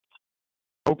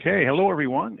Okay, hello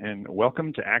everyone, and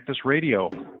welcome to Actus Radio,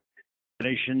 the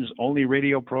nation's only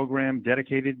radio program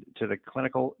dedicated to the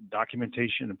clinical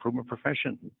documentation improvement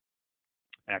profession.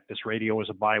 Actus Radio is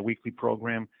a bi-weekly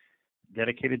program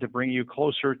dedicated to bringing you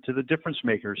closer to the difference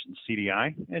makers in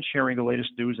CDI and sharing the latest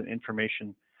news and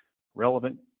information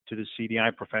relevant to the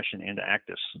CDI profession and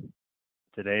Actus.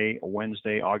 Today,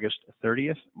 Wednesday, August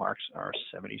 30th, marks our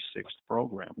 76th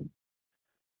program.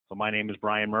 So my name is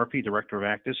Brian Murphy, Director of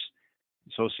Actus,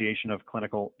 Association of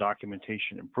Clinical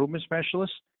Documentation Improvement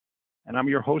Specialists, and I'm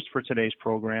your host for today's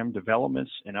program,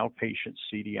 Developments in Outpatient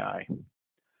CDI.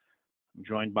 I'm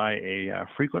joined by a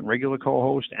frequent regular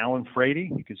co-host, Alan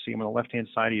Frady. You can see him on the left-hand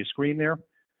side of your screen there.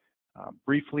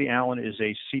 Briefly, Alan is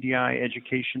a CDI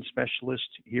education specialist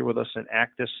here with us at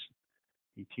Actus.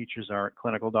 He teaches our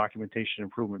clinical documentation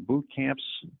improvement boot camps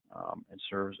and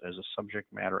serves as a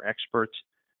subject matter expert.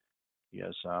 He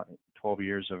has 12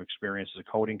 years of experience as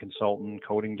a coding consultant,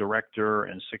 coding director,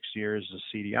 and 6 years as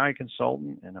a CDI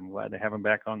consultant, and I'm glad to have him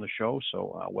back on the show.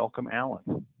 So welcome, Alan.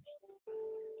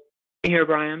 Hey here,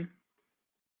 Brian.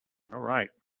 All right.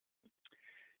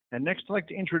 And next, I'd like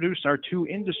to introduce our two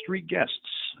industry guests.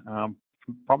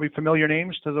 Probably familiar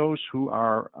names to those who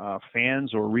are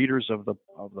fans or readers of the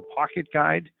Pocket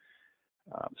Guide,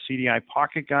 CDI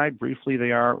Pocket Guide. Briefly,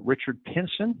 they are Richard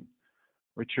Pinson.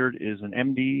 Richard is an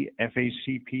MD,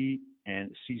 FACP,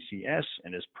 and CCS,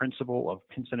 and is principal of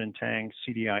Pinson & Tang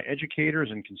CDI educators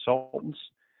and consultants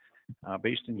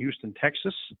based in Houston,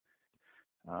 Texas.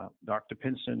 Dr.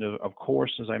 Pinson, of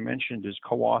course, as I mentioned, is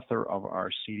co-author of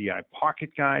our CDI Pocket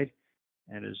Guide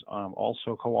and is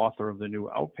also co-author of the new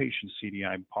Outpatient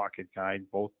CDI Pocket Guide,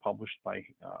 both published by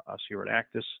us here at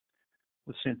Actus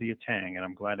with Cynthia Tang. And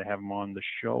I'm glad to have him on the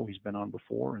show. He's been on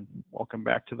before, and welcome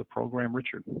back to the program,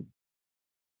 Richard.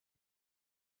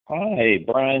 Hi,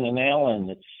 Brian and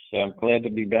Alan. I'm glad to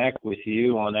be back with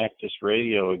you on Actus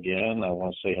Radio again. I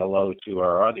want to say hello to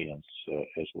our audience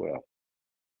as well.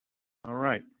 All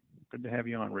right. Good to have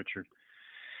you on, Richard.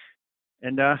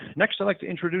 And next, I'd like to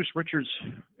introduce Richard's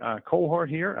cohort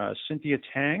here, Cynthia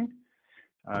Tang.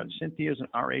 Cynthia is an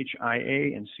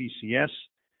RHIA and CCS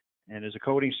and is a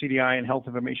coding CDI and health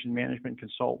information management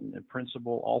consultant and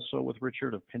principal also with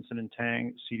Richard of Pinson &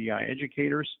 Tang CDI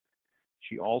educators.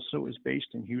 She also is based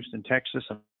in Houston, Texas.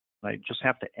 And I just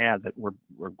have to add that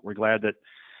we're glad that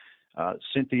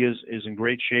Cynthia is in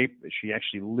great shape. She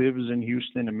actually lives in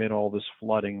Houston amid all this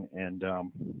flooding, and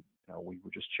we were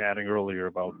just chatting earlier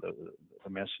about the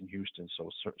mess in Houston.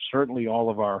 So certainly all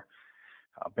of our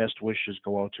best wishes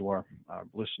go out to our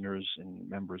listeners and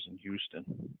members in Houston.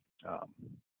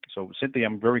 So Cynthia,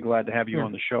 I'm very glad to have you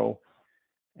on the show,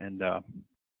 and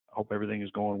hope everything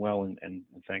is going well, and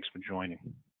thanks for joining.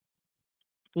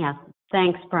 Yeah,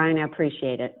 thanks, Brian. I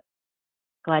appreciate it.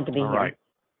 Glad to be here. All right.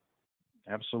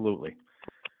 Absolutely.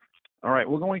 All right,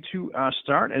 we're going to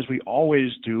start, as we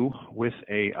always do, with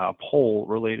a poll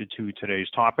related to today's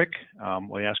topic.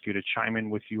 We'll ask you to chime in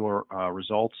with your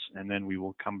results, and then we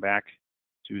will come back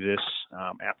to this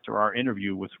after our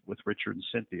interview with Richard and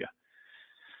Cynthia.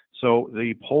 So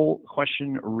the poll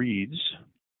question reads,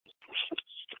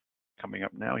 coming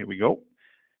up now, here we go.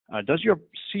 Does your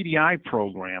CDI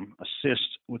program assist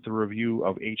with the review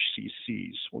of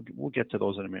HCCs? We'll get to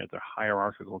those in a minute. They're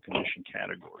hierarchical condition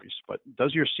categories. But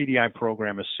does your CDI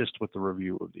program assist with the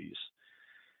review of these?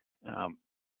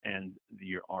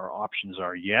 Our options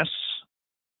are yes.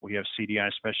 We have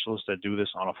CDI specialists that do this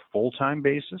on a full-time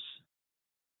basis.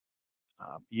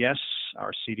 Yes,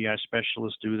 our CDI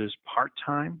specialists do this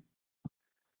part-time.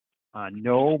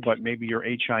 No, but maybe your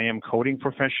HIM coding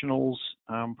professionals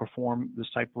perform this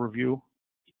type of review.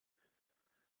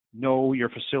 No, your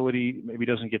facility maybe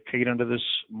doesn't get paid under this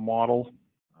model,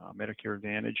 Medicare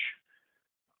Advantage,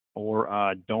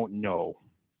 or don't know.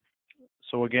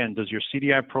 So again, does your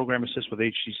CDI program assist with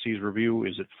HCC's review?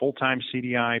 Is it full-time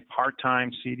CDI,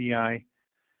 part-time CDI?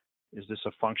 Is this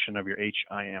a function of your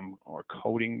HIM or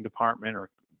coding department or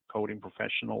coding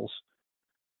professionals?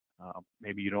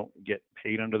 Maybe you don't get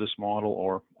paid under this model,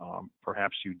 or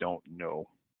perhaps you don't know.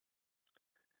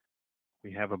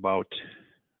 We have about,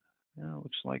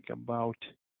 looks like about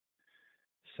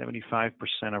 75%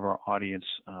 of our audience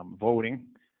voting.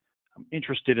 I'm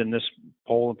interested in this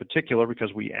poll in particular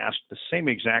because we asked the same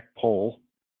exact poll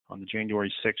on the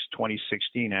January 6,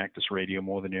 2016 Actus Radio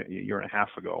more than a year and a half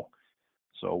ago.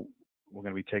 So we're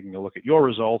going to be taking a look at your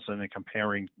results and then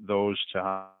comparing those to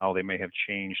how they may have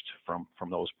changed from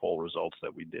those poll results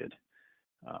that we did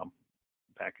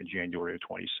back in January of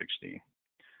 2016.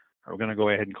 We're going to go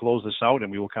ahead and close this out,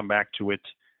 and we will come back to it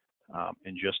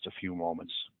in just a few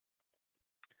moments.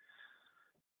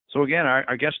 So again,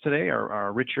 our guests today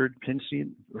are Richard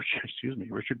Pinson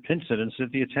and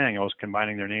Cynthia Tang. I was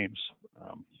combining their names.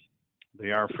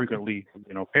 They are frequently,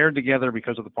 paired together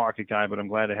because of the pocket guy, but I'm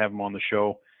glad to have them on the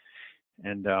show.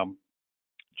 And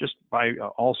just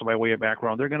also by way of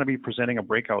background, they're going to be presenting a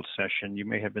breakout session. You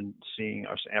may have been seeing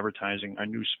us advertising our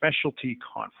new specialty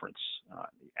conference,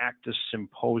 the ACTIS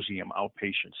Symposium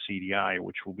Outpatient CDI,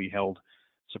 which will be held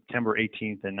September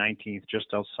 18th and 19th just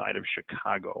outside of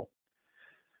Chicago.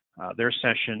 Their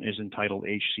session is entitled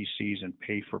HCCs and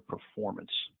Pay for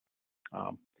Performance.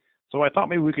 So I thought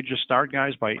maybe we could just start,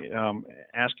 guys, by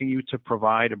asking you to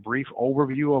provide a brief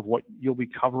overview of what you'll be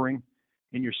covering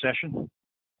in your session.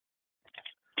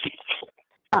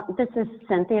 This is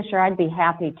Cynthia. Sure, I'd be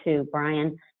happy to,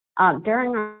 Brian.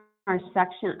 During our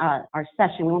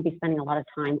session, we won't be spending a lot of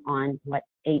time on what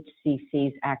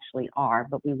HCCs actually are,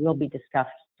 but we will be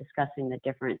discussing the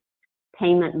different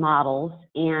payment models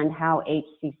and how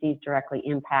HCCs directly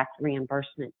impact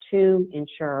reimbursement to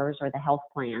insurers or the health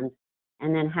plans,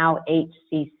 and then how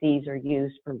HCCs are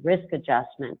used for risk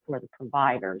adjustment for the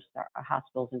providers, our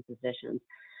hospitals and physicians.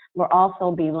 We'll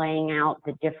also be laying out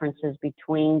the differences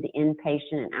between the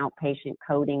inpatient and outpatient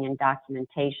coding and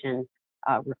documentation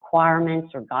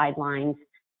requirements or guidelines,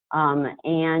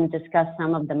 and discuss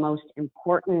some of the most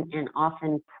important and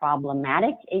often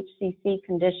problematic HCC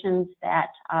conditions that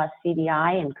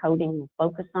CDI and coding will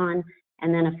focus on,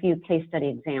 and then a few case study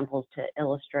examples to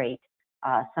illustrate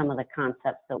some of the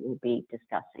concepts that we'll be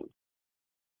discussing.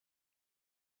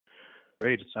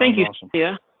 Great. It sounds Thank you, awesome.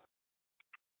 Cynthia.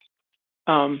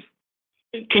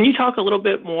 Can you talk a little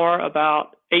bit more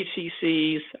about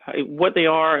HCCs, what they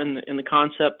are, and the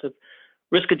concept of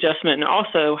risk adjustment, and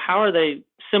also how are they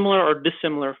similar or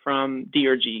dissimilar from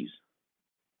DRGs?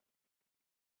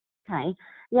 Okay.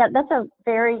 Yeah, that's a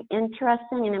very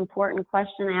interesting and important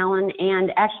question, Alan,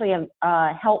 and actually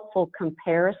a helpful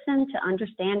comparison to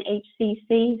understand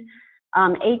HCCs.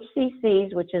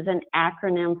 HCCs, which is an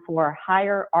acronym for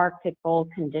Hierarchical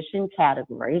Condition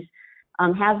Categories,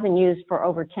 has been used for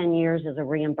over 10 years as a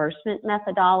reimbursement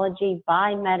methodology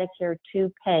by Medicare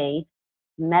to pay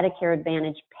Medicare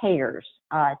Advantage payers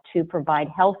to provide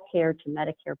health care to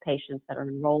Medicare patients that are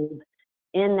enrolled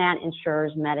in that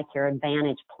insurer's Medicare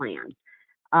Advantage plan.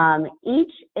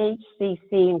 Each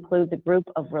HCC includes a group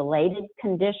of related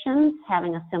conditions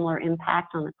having a similar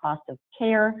impact on the cost of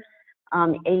care.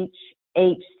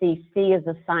 HCC is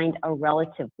assigned a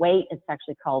relative weight. It's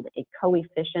actually called a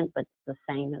coefficient, but it's the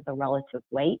same as a relative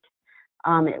weight.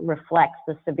 It reflects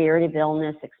the severity of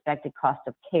illness, expected cost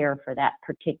of care for that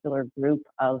particular group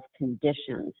of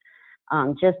conditions,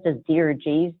 just as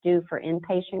DRGs do for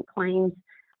inpatient claims.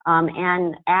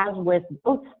 And as with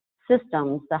both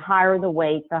systems, the higher the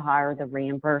weight, the higher the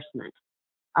reimbursement.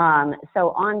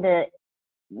 So on the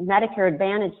Medicare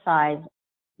Advantage side,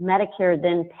 Medicare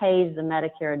then pays the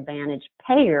Medicare Advantage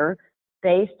payer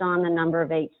based on the number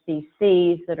of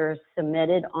HCCs that are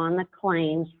submitted on the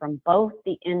claims from both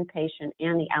the inpatient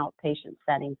and the outpatient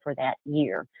setting for that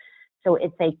year. So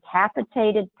it's a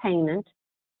capitated payment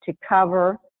to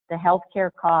cover the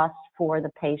healthcare costs for the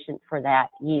patient for that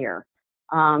year.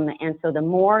 And so the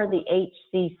more the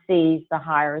HCCs, the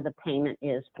higher the payment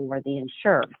is for the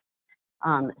insured.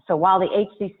 So while the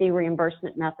HCC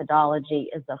reimbursement methodology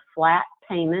is a flat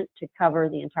payment to cover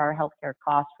the entire healthcare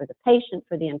cost for the patient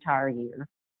for the entire year,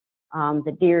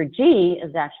 the DRG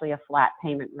is actually a flat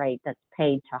payment rate that's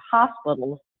paid to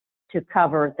hospitals to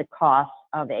cover the cost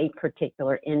of a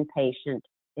particular inpatient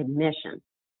admission.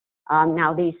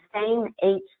 Now, these same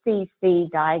HCC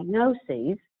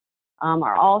diagnoses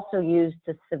are also used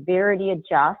to severity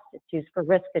adjust. It's used for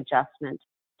risk adjustment,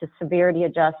 to severity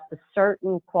adjust the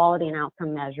certain quality and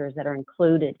outcome measures that are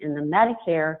included in the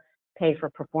Medicare Pay for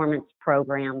Performance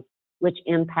programs, which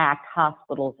impact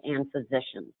hospitals and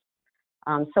physicians.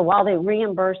 So while the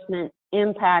reimbursement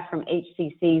impact from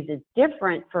HCCs is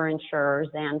different for insurers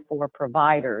than for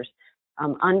providers,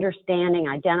 understanding,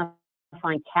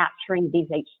 identifying, capturing these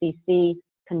HCC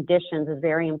conditions is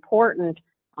very important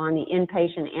on the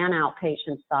inpatient and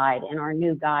outpatient side, and our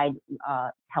new guide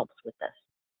helps with this.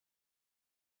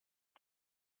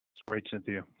 Great,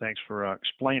 Cynthia. Thanks for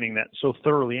explaining that so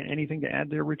thoroughly. Anything to add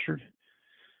there, Richard?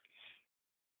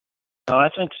 No, I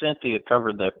think Cynthia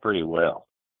covered that pretty well.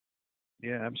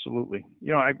 Yeah, absolutely.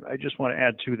 I just want to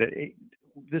add too that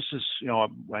this is,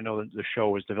 I know that the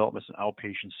show is Development in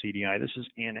Outpatient CDI. This is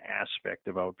an aspect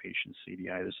of outpatient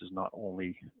CDI. This is not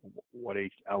only what a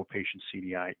outpatient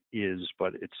CDI is,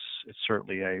 but it's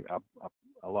certainly a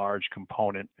large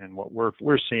component. And what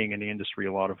we're seeing in the industry,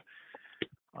 a lot of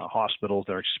hospitals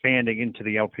that are expanding into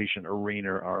the outpatient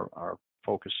arena are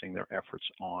focusing their efforts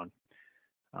on.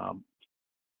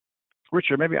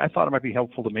 Richard, maybe I thought it might be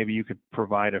helpful to maybe you could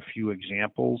provide a few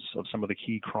examples of some of the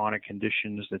key chronic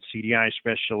conditions that CDI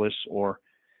specialists or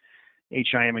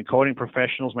HIM and coding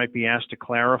professionals might be asked to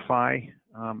clarify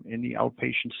in the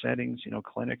outpatient settings,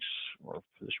 clinics or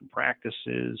physician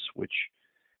practices, which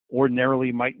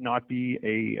ordinarily might not be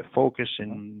a focus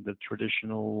in the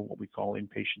traditional, what we call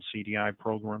inpatient CDI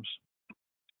programs.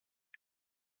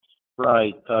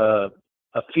 Right.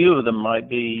 A few of them might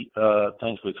be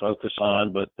things we focus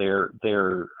on, but there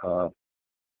are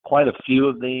quite a few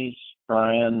of these,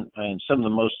 Brian, and some of the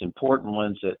most important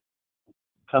ones that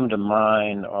come to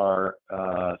mind are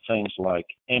things like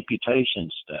amputation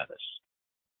status,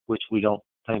 which we don't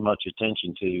pay much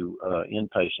attention to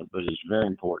inpatient, but is very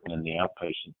important in the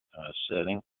outpatient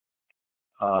setting.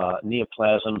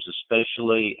 Neoplasms,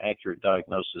 especially accurate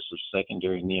diagnosis of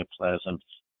secondary neoplasms.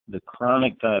 The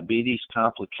chronic diabetes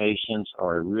complications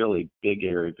are a really big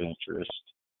area of interest.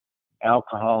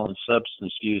 Alcohol and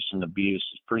substance use and abuse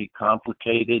is pretty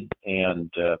complicated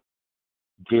and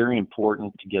very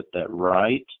important to get that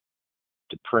right.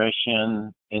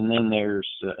 Depression, and then there's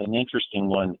an interesting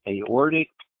one, aortic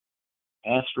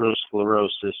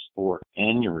atherosclerosis or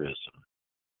aneurysm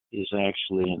is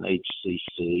actually an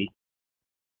HCC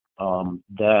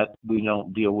that we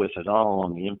don't deal with at all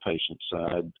on the inpatient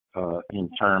side in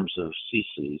terms of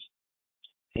CCs.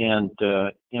 And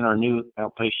in our new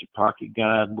outpatient pocket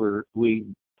guide, we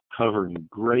cover in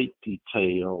great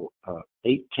detail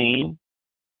 18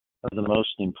 of the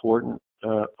most important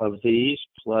of these,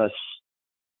 plus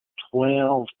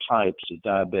 12 types of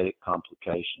diabetic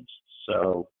complications.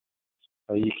 So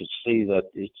you can see that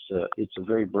it's a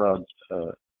very broad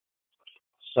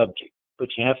subject, but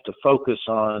you have to focus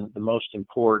on the most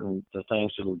important, the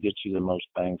things that will get you the most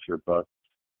bang for your buck,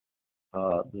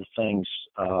 the things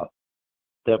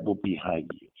that will be high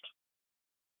yield.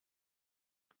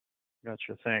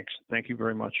 Gotcha. Thanks. Thank you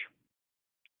very much.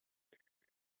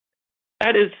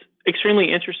 That is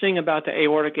extremely interesting about the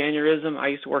aortic aneurysm. I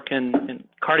used to work in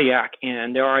cardiac,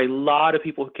 and there are a lot of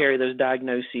people who carry those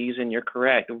diagnoses, and you're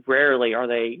correct. Rarely are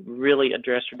they really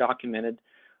addressed or documented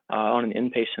on an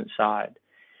inpatient side.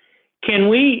 Can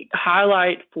we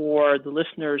highlight for the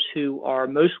listeners who are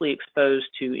mostly exposed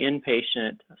to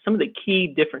inpatient some of the key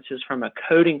differences from a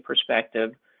coding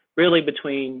perspective, really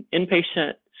between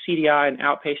inpatient CDI and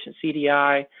outpatient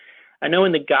CDI? I know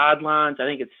in the guidelines, I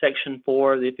think it's section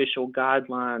 4 of the official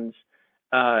guidelines,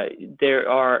 there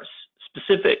are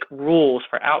specific rules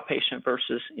for outpatient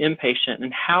versus inpatient,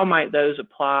 and how might those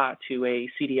apply to a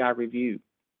CDI review?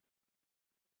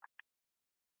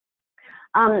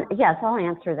 Yes, I'll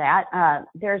answer that.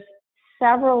 There's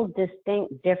several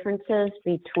distinct differences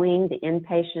between the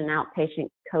inpatient and outpatient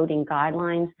coding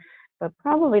guidelines, but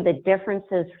probably the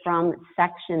differences from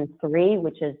section 3,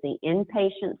 which is the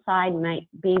inpatient side, might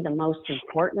be the most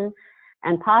important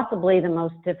and possibly the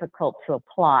most difficult to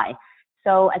apply.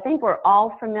 So I think we're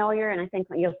all familiar, and I think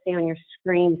you'll see on your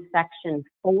screen section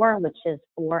 4, which is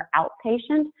for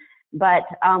outpatient, but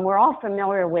we're all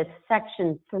familiar with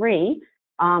section 3,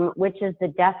 which is the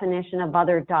definition of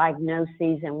other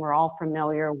diagnoses, and we're all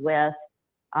familiar with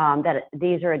that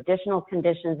these are additional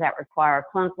conditions that require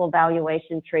clinical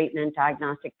evaluation, treatment,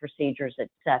 diagnostic procedures,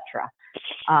 etc.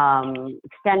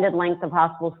 Extended length of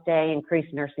hospital stay,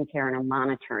 increased nursing care, and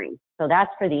monitoring. So that's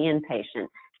for the inpatient.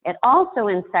 It also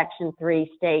in section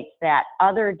 3 states that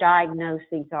other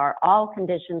diagnoses are all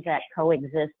conditions that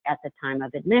coexist at the time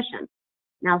of admission.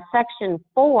 Now, section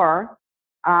 4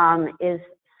 is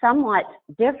somewhat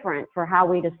different for how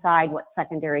we decide what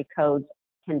secondary codes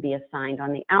can be assigned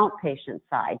on the outpatient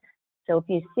side. So if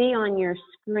you see on your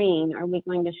screen, are we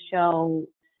going to show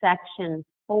section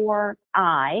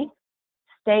 4I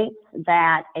states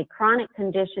that a chronic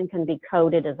condition can be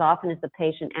coded as often as the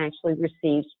patient actually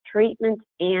receives treatment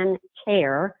and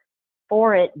care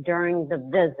for it during the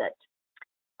visit.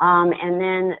 And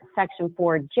then section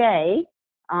 4J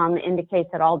indicates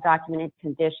that all documented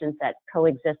conditions that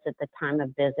coexist at the time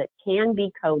of visit can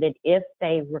be coded if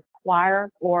they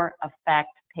require or affect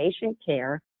patient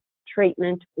care,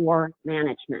 treatment, or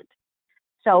management.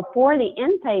 So for the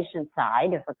inpatient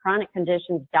side, if a chronic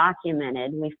condition is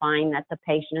documented, we find that the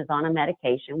patient is on a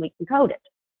medication, we can code it.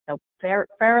 So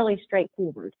fairly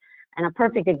straightforward. And a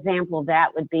perfect example of that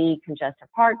would be congestive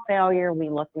heart failure. We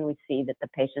look and we see that the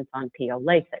patient's on PO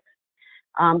Lasix.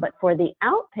 But for the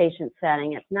outpatient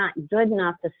setting, it's not good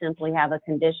enough to simply have a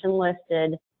condition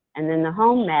listed and then the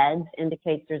home meds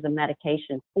indicates there's a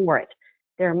medication for it.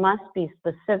 There must be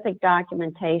specific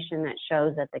documentation that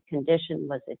shows that the condition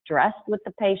was addressed with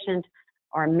the patient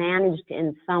or managed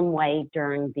in some way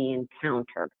during the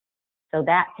encounter. So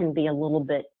that can be a little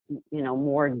bit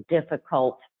more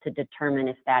difficult to determine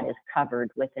if that is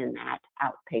covered within that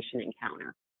outpatient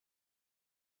encounter.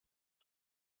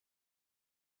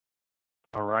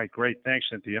 All right, great. Thanks,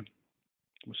 Cynthia.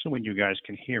 I'm assuming you guys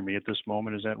can hear me at this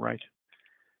moment. Is that right?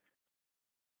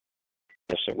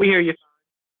 Yes, sir. We hear you.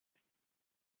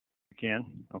 Can?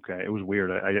 Okay, it was weird.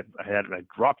 I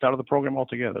dropped out of the program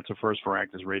altogether. That's a first for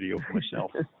Actors Radio for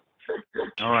myself.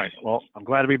 All right. Well, I'm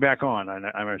glad to be back on.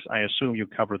 I assume you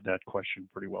covered that question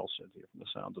pretty well, Cynthia, from the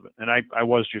sounds of it. And I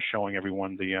was just showing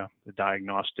everyone the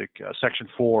diagnostic section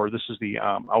 4. This is the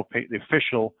the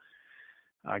official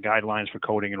guidelines for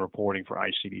coding and reporting for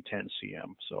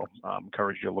ICD-10-CM. So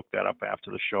encourage you to look that up after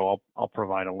the show. I'll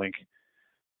provide a link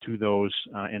to those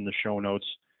in the show notes.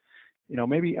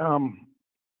 Maybe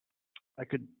I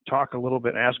could talk a little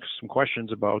bit, ask some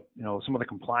questions about, some of the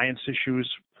compliance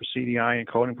issues for CDI and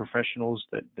coding professionals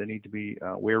that they need to be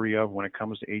wary of when it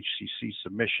comes to HCC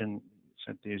submission.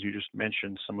 Cynthia, as you just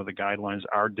mentioned, some of the guidelines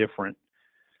are different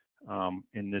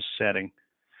in this setting.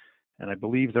 And I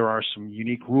believe there are some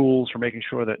unique rules for making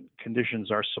sure that conditions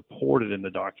are supported in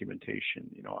the documentation,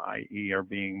 i.e. are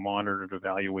being monitored,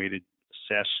 evaluated,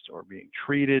 assessed, or being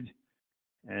treated.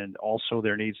 And also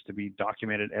there needs to be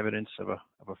documented evidence of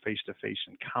a face-to-face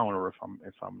encounter, if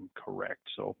I'm correct.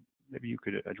 So maybe you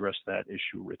could address that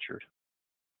issue, Richard.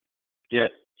 Yeah,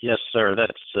 yes, sir.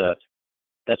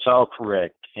 That's all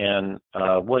correct. And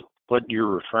what you're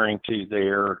referring to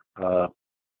there,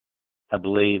 I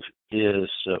believe, is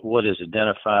what is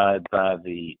identified by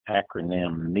the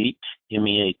acronym MEAT,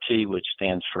 M-E-A-T, which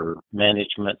stands for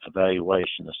Management,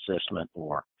 Evaluation, Assessment,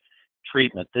 or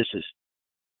Treatment. This has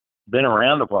been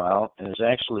around a while and has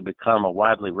actually become a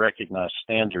widely recognized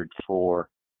standard for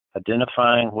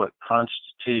identifying what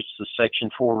constitutes the Section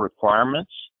 4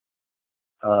 requirements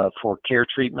for care,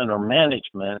 treatment, or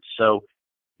management. So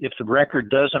if the record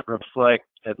doesn't reflect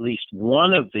at least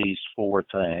one of these 4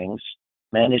 things,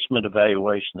 management,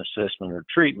 evaluation, assessment, or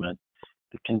treatment,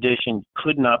 the condition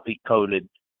could not be coded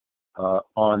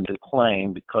on the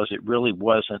claim because it really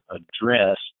wasn't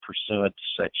addressed pursuant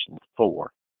to Section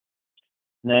 4.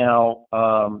 Now,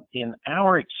 in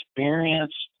our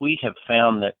experience, we have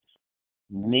found that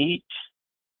MEAT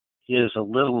is a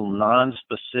little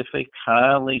non-specific,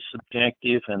 highly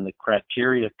subjective, and the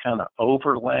criteria kind of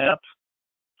overlap.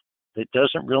 It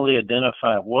doesn't really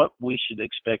identify what we should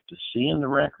expect to see in the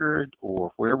record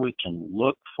or where we can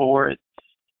look for it.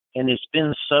 And it's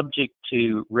been subject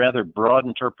to rather broad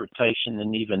interpretation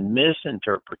and even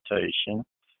misinterpretation.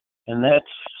 And that's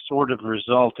sort of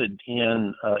resulted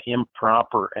in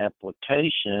improper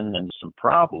application and some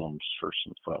problems for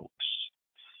some folks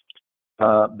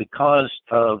because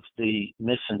of the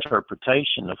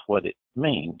misinterpretation of what it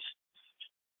means.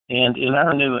 And in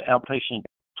our new outpatient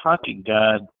pocket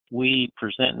guide, we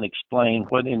present and explain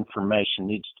what information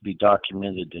needs to be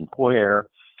documented and where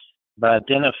by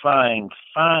identifying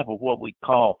 5 of what we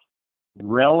call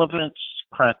relevance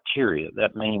criteria.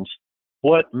 That means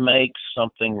what makes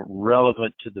something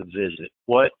relevant to the visit?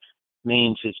 What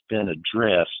means it's been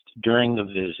addressed during the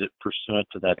visit pursuant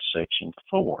to that Section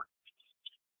 4?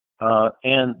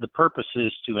 And the purpose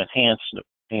is to enhance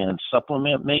and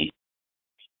supplement MEAT.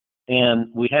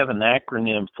 And we have an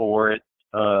acronym for it,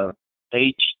 HEETD.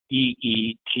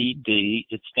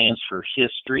 It stands for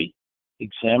History,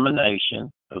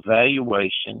 Examination,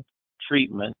 Evaluation,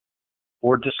 Treatment,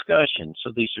 or Discussion.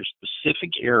 So these are specific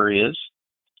areas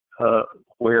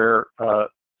where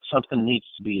something needs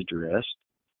to be addressed.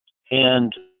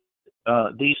 And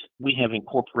these we have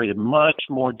incorporated much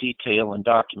more detail and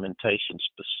documentation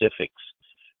specifics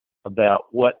about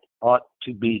what ought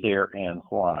to be there and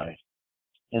why.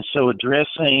 And so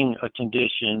addressing a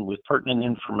condition with pertinent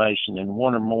information in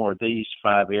one or more of these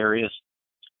 5 areas,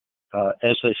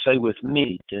 as they say with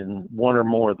MEAT, in one or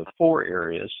more of the 4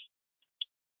 areas,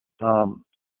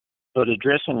 but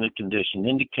addressing the condition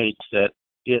indicates that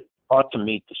it ought to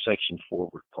meet the Section 4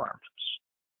 requirements.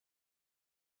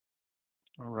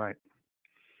 All right.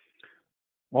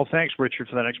 Well, thanks, Richard,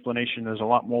 for that explanation. There's a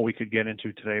lot more we could get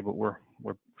into today, but we're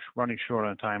running short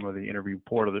on time of the interview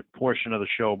portion of the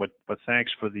show. But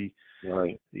thanks for the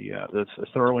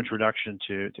thorough introduction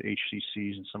to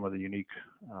HCCs and some of the unique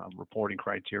reporting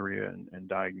criteria and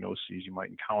diagnoses you might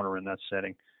encounter in that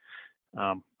setting.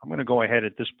 I'm going to go ahead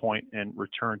at this point and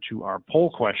return to our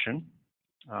poll question.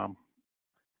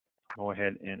 Go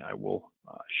ahead and I will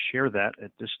share that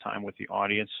at this time with the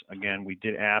audience. Again, we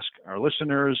did ask our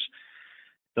listeners,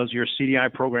 does your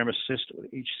CDI program assist with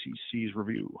HCC's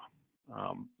review?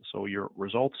 So your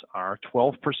results are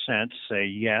 12% say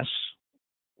yes,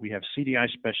 we have CDI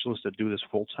specialists that do this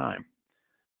full time.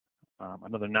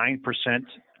 Another 9%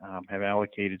 have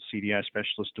allocated CDI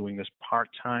specialists doing this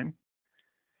part-time.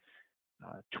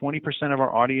 20% of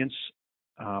our audience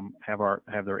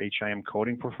have their HIM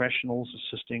coding professionals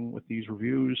assisting with these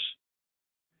reviews.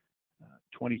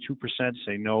 22%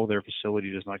 say no, their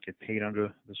facility does not get paid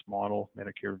under this model,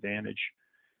 Medicare Advantage.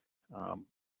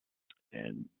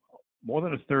 And more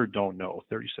than a third don't know,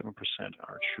 37%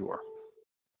 aren't sure.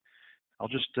 I'll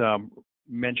just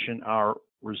mention our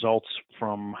results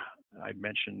from, I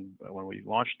mentioned when we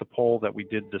launched the poll that we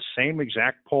did the same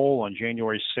exact poll on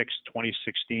January 6,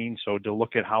 2016. So to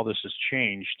look at how this has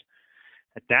changed,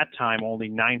 at that time, only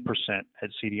 9%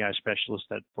 had CDI specialists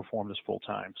that performed this full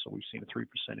time. So we've seen a 3%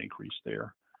 increase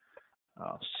there.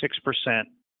 6%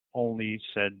 only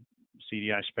said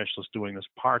CDI specialists doing this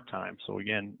part-time. So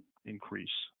again, increase.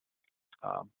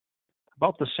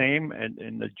 About the same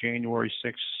in the January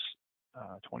 6,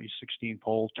 2016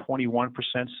 poll. 21%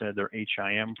 said their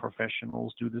HIM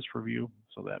professionals do this review.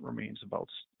 So that remains about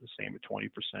the same at 20%.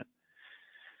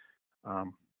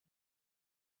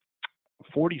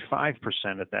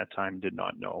 45% at that time did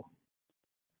not know.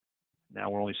 Now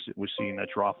we're seeing that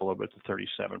drop a little bit to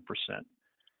 37%.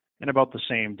 And about the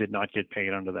same did not get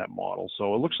paid under that model.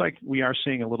 So it looks like we are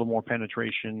seeing a little more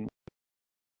penetration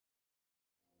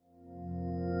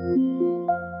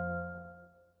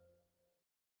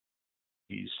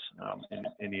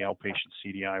in the outpatient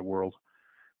CDI world.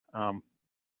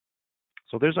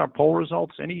 So there's our poll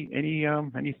results. Any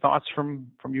thoughts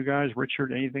from you guys?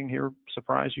 Richard, anything here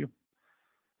surprise you?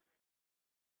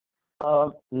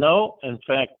 No, in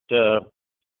fact, I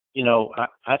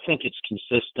think it's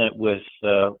consistent with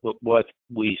what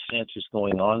we sense is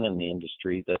going on in the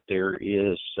industry, that there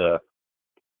is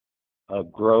a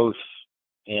growth,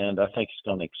 and I think it's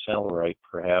going to accelerate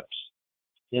perhaps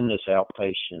in this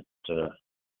outpatient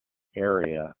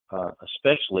area,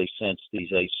 especially since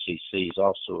these HCCs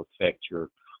also affect your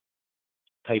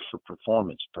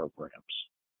pay-for-performance programs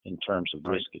in terms of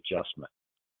risk adjustment.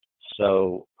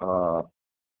 So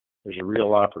there's a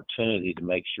real opportunity to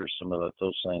make sure some of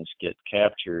those things get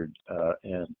captured,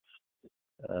 and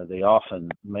they often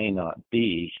may not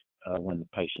be when the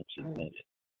patient's admitted.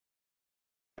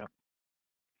 Yep.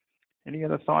 Any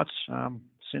other thoughts,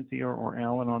 Cynthia or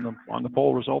Alan, on the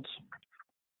poll results?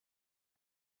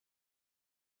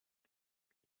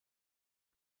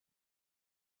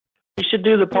 We should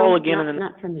do the poll again.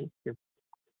 Not for me.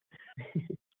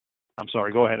 I'm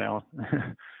sorry. Go ahead, Alan.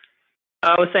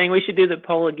 I was saying we should do the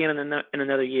poll again in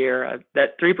another year.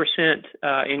 That 3%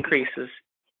 increase is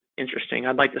interesting.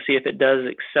 I'd like to see if it does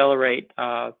accelerate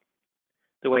the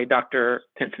way Dr.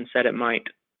 Pinson said it might.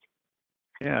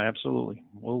 Yeah, absolutely.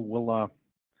 We'll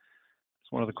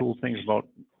it's one of the cool things about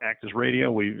Actus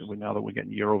Radio. We now that we're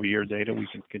getting year-over-year data, we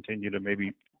can continue to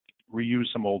maybe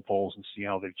reuse some old polls and see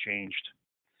how they've changed.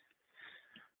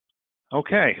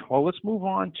 Okay, well, let's move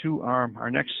on to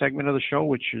our next segment of the show,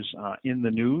 which is In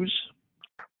the News.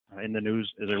 In the News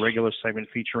is a regular segment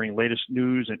featuring latest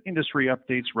news and industry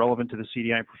updates relevant to the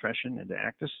CDI profession and to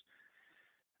Actus.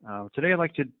 Today, I'd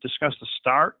like to discuss the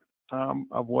start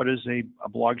of what is a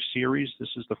blog series.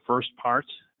 This is the first part.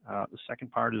 The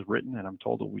second part is written, and I'm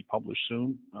told it will be published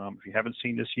soon. If you haven't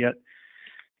seen this yet,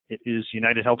 it is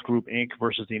United Health Group, Inc.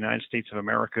 versus the United States of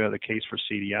America, the case for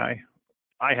CDI.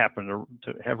 I happen to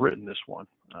have written this one.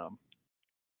 I'm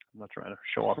not trying to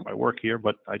show off my work here,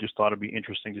 but I just thought it'd be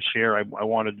interesting to share. I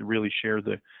wanted to really share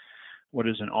what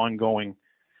is an ongoing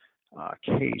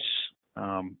case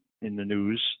in the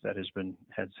news that has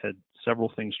had several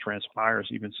things transpire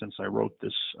even since I wrote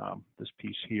this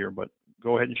piece here. But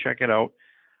go ahead and check it out.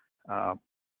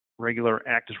 Regular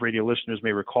Actus Radio listeners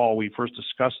may recall we first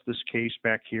discussed this case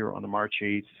back here on the March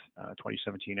 8th,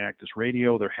 2017 Actus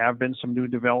Radio. There have been some new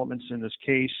developments in this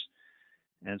case,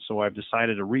 and so I've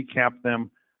decided to recap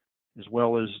them as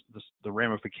well as the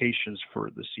ramifications for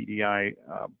the CDI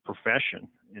profession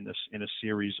in a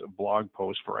series of blog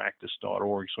posts for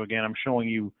actus.org. So again, I'm showing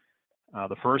you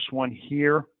the first one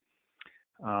here.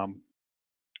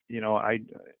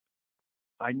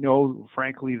 I know,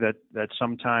 frankly, that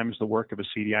sometimes the work of a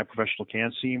CDI professional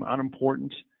can seem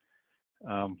unimportant.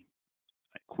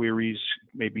 Queries,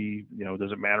 maybe,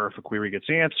 does it matter if a query gets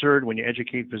answered? When you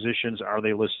educate physicians, are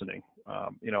they listening?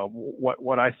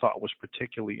 What I thought was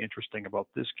particularly interesting about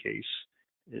this case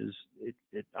is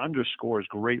it underscores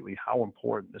greatly how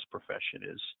important this profession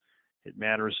is. It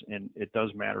matters, and it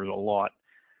does matter a lot.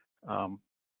 I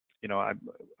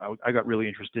got really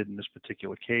interested in this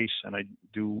particular case, and I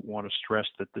do want to stress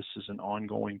that this is an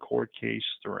ongoing court case.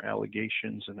 There are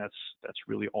allegations, and that's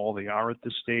really all they are at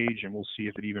this stage, and we'll see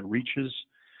if it even reaches,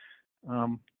 a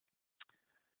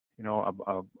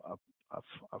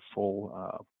a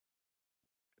full,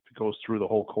 it goes through the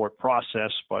whole court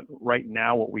process. But right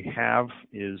now what we have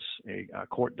is a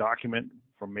court document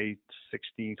from May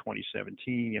 16,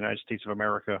 2017, United States of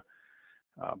America,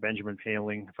 Benjamin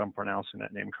Poehling, if I'm pronouncing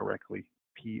that name correctly,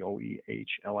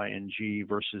 Poehling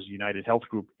versus United Health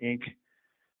Group, Inc.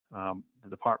 The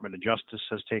Department of Justice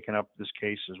has taken up this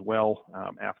case as well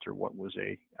after what was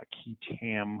a key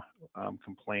TAM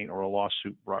complaint or a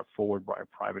lawsuit brought forward by a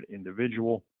private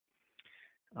individual.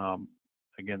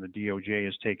 Again, the DOJ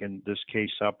has taken this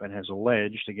case up and has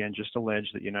alleged, again, just alleged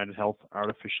that United Health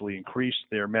artificially increased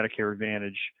their Medicare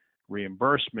Advantage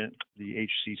reimbursement, the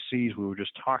HCCs we were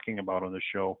just talking about on the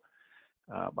show,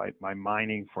 by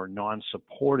mining for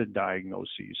non-supported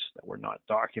diagnoses that were not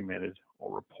documented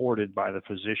or reported by the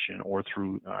physician or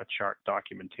through chart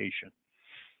documentation.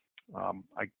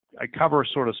 I cover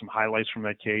sort of some highlights from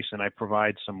that case, and I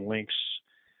provide some links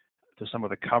to some of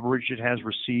the coverage it has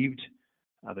received.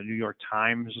 The New York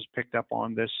Times has picked up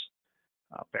on this.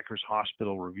 Becker's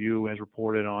Hospital Review has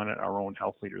reported on it. Our own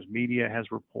Health Leaders Media has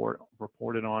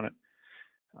reported on it.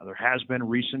 There has been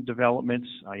recent developments.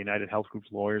 United Health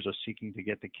Group's lawyers are seeking to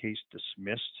get the case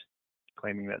dismissed,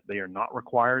 claiming that they are not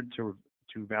required to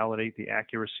validate the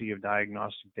accuracy of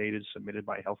diagnostic data submitted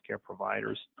by healthcare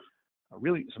providers.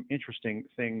 Really some interesting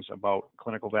things about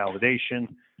clinical validation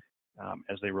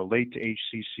as they relate to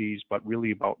HCCs, but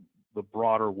really about the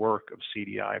broader work of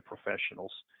CDI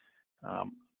professionals.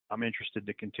 I'm interested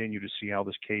to continue to see how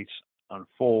this case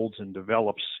unfolds and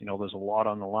develops. You know, there's a lot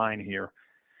on the line here.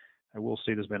 I will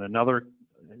say there's been there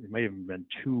may have been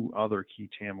 2 other key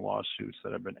TAM lawsuits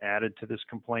that have been added to this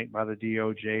complaint by the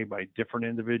DOJ by different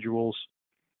individuals.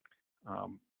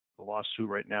 The lawsuit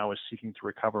right now is seeking to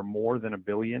recover more than $1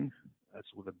 billion. That's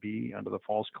with a B under the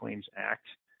False Claims Act.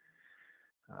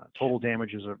 Total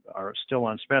damages are still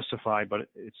unspecified, but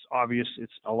it's obvious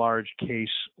it's a large case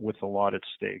with a lot at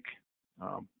stake.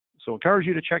 So encourage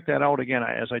you to check that out. Again,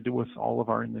 as I do with all of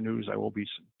our In the News, I will be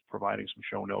providing some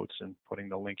show notes and putting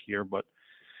the link here. But,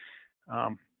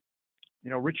 you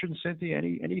know, Richard and Cynthia,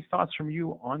 any thoughts from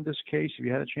you on this case? Have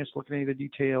you had a chance to look at any of the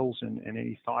details and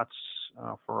any thoughts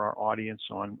for our audience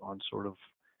on sort of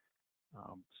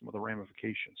some of the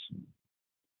ramifications?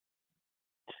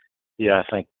 Yeah, I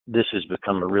think this has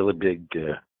become a really big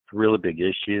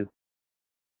issue,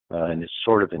 and it's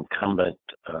sort of incumbent.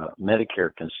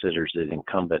 Medicare considers it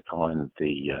incumbent on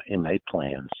the MA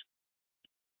plans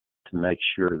to make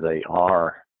sure they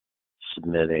are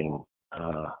submitting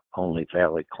only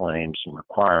valid claims and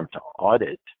require them to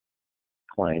audit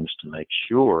claims to make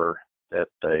sure that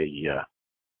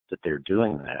they're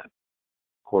doing that.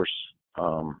 Of course,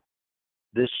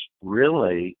 this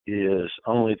really is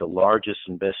only the largest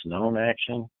and best known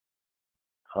action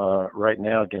right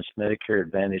now against Medicare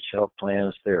Advantage health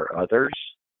plans. There are others,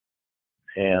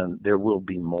 and there will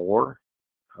be more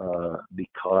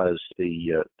because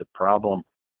the problem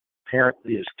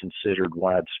apparently is considered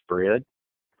widespread.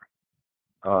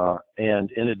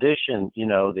 And in addition, you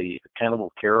know, the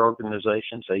accountable care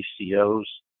organizations, ACOs,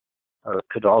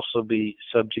 could also be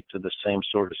subject to the same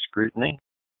sort of scrutiny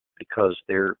because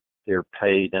they're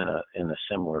paid in a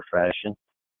similar fashion.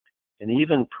 And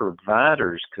even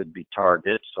providers could be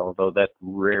targets, although that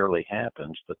rarely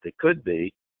happens, but they could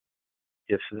be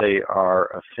if they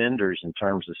are offenders in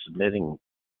terms of submitting,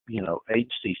 you know,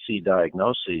 HCC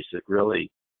diagnoses that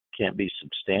really can't be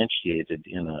substantiated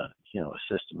in a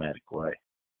systematic way.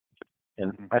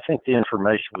 And I think the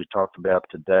information we talked about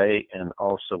today and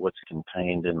also what's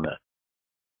contained in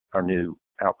our new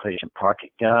outpatient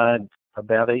pocket guide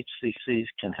about HCCs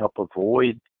can help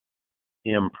avoid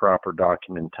improper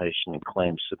documentation and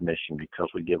claim submission, because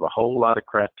we give a whole lot of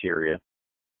criteria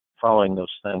following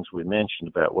those things we mentioned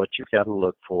about what you've got to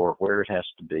look for, where it has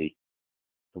to be,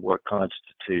 and what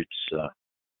constitutes a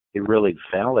really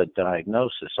valid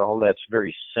diagnosis. All that's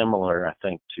very similar, I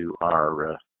think, to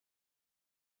our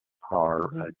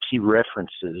key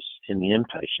references in the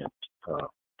inpatient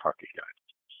pocket guide.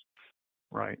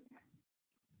 Right.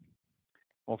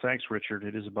 Well, thanks, Richard.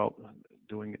 It is about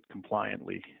doing it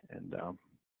compliantly. And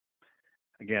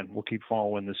again, we'll keep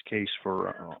following this case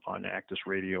on Actus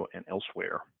Radio and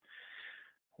elsewhere.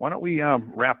 Why don't we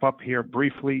wrap up here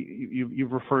briefly?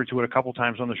 You've referred to it a couple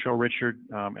times on the show, Richard.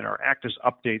 In our Actus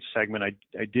Update segment,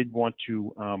 I did want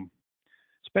to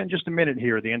spend just a minute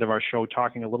here at the end of our show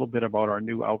talking a little bit about our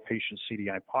new outpatient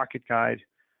CDI pocket guide,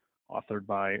 authored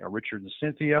by Richard and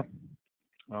Cynthia.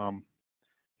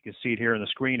 You can see it here on the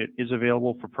screen. It is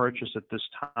available for purchase at this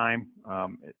time.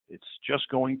 It's just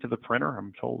going to the printer.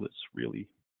 I'm told it's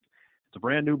a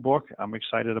brand new book. I'm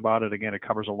excited about it. Again, it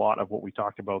covers a lot of what we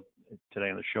talked about today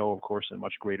on the show, of course, in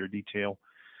much greater detail.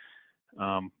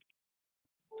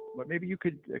 But maybe you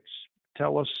could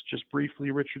tell us just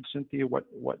briefly, Richard, Cynthia,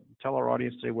 tell our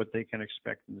audience today what they can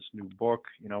expect in this new book.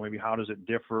 You know, maybe how does it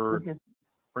differ,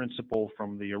 principle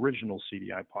from the original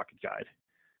CDI Pocket Guide?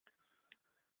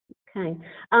 Okay.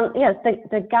 Yes,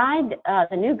 the guide,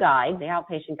 the new guide, the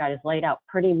outpatient guide, is laid out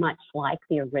pretty much like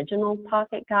the original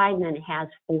Pocket Guide, and then it has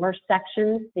 4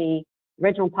 sections. The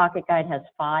original Pocket Guide has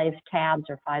 5 tabs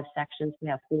or 5 sections. We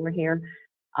have 4 here.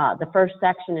 The first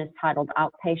section is titled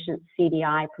Outpatient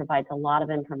CDI, provides a lot of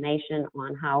information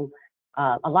on how,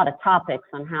 a lot of topics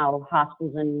on how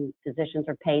hospitals and physicians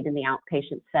are paid in the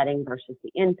outpatient setting versus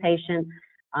the inpatient.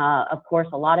 Of course,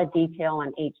 a lot of detail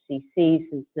on HCC,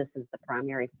 since this is the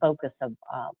primary focus of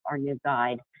our new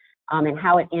guide, and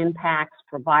how it impacts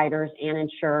providers and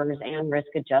insurers and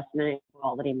risk adjustment and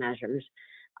quality measures.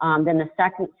 Then the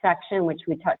second section, which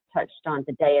we touched on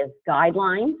today, is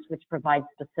guidelines, which provide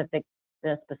the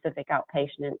specific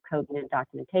outpatient and coding and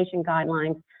documentation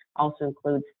guidelines. Also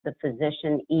includes the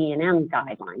physician E&M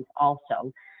guidelines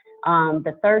also.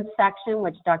 The third section,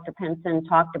 which Dr. Penson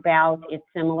talked about, it's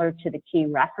similar to the key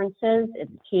references.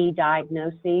 It's key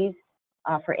diagnoses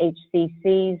for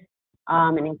HCCs.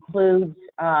 It includes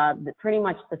pretty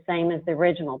much the same as the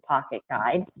original Pocket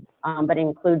Guide, but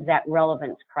includes that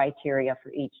relevance criteria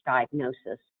for each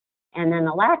diagnosis. And then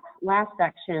the last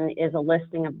section is a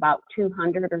listing of about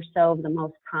 200 or so of the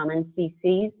most common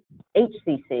HCCs,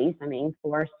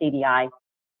 for CDI.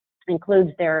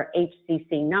 Includes their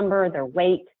HCC number, their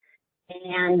weight,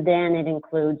 and then it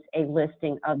includes a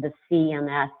listing of the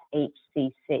CMS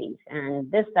HCCs. And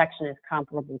this section is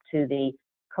comparable to the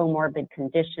comorbid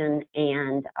condition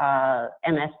and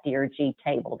MSDRG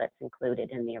table that's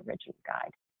included in the original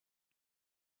guide.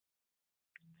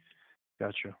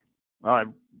 Gotcha. I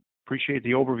appreciate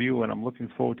the overview, and I'm looking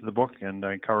forward to the book, and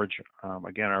I encourage,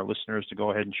 again, our listeners to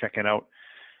go ahead and check it out.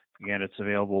 Again, it's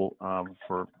available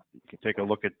you can take a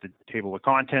look at the table of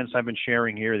contents I've been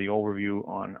sharing here, the overview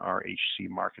on our HC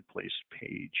Marketplace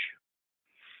page.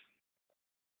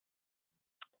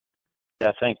 Yeah,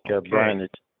 I think, Brian,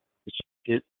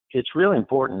 it's really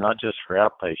important, not just for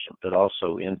outpatient, but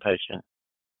also inpatient,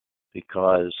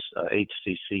 because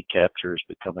HCC capture is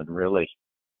becoming really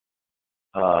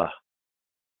a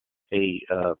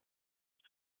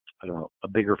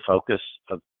bigger focus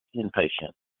of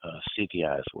inpatient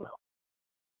CDI as well.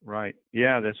 Right.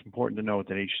 Yeah, that's important to note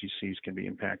that HCCs can be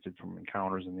impacted from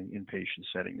encounters in the inpatient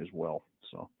setting as well.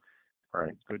 So, all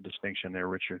right, good distinction there,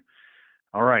 Richard.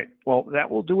 All right. Well, that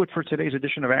will do it for today's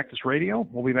edition of Actus Radio.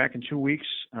 We'll be back in 2 weeks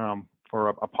for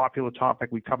a popular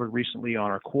topic we covered recently on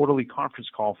our quarterly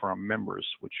conference call for our members,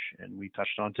 and we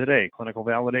touched on today. Clinical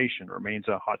validation remains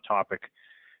a hot topic,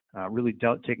 really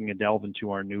taking a delve into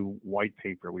our new white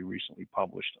paper we recently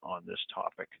published on this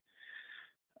topic.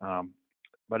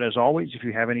 But as always, if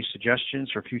you have any suggestions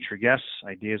for future guests,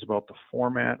 ideas about the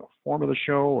format or form of the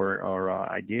show, or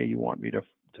idea you want me to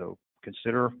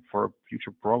consider for a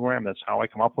future program, that's how I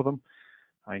come up with them.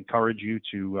 I encourage you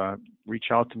to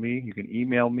reach out to me. You can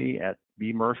email me at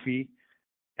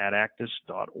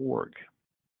bmurphy@actus.org.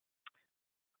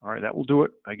 All right, that will do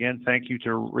it. Again, thank you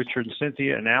to Richard and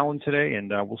Cynthia and Alan today, and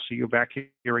we'll see you back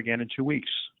here again in 2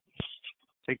 weeks.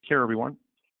 Take care, everyone.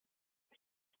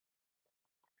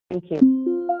 Thank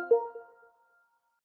you.